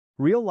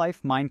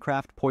Real-life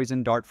Minecraft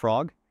poison dart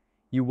frog?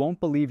 You won't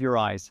believe your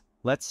eyes.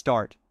 Let's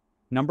start.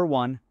 Number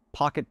 1.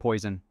 Pocket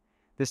poison.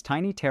 This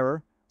tiny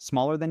terror,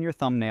 smaller than your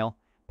thumbnail,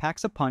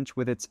 packs a punch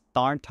with its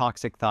darn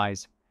toxic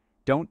thighs.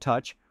 Don't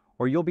touch,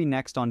 or you'll be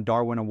next on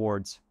Darwin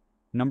Awards.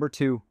 Number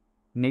 2.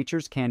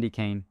 Nature's candy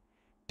cane.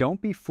 Don't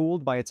be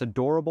fooled by its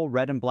adorable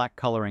red and black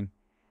coloring.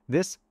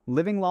 This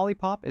living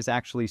lollipop is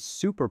actually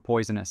super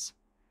poisonous.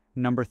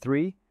 Number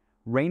 3.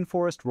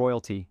 Rainforest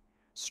royalty.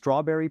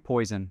 Strawberry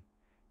poison.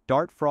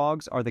 Dart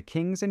frogs are the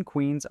kings and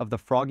queens of the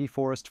froggy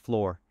forest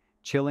floor,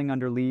 chilling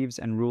under leaves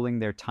and ruling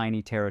their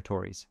tiny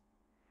territories.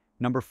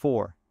 Number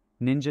 4.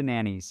 Ninja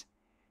nannies.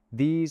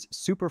 These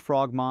super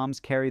frog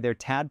moms carry their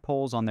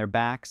tadpoles on their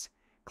backs,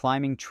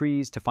 climbing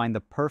trees to find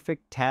the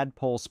perfect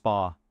tadpole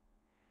spa.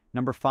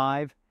 Number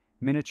 5.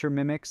 Miniature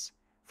mimics.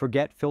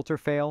 Forget filter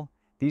fail.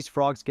 These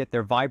frogs get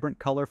their vibrant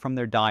color from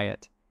their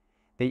diet.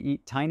 They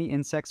eat tiny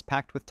insects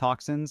packed with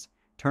toxins,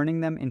 turning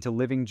them into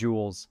living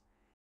jewels.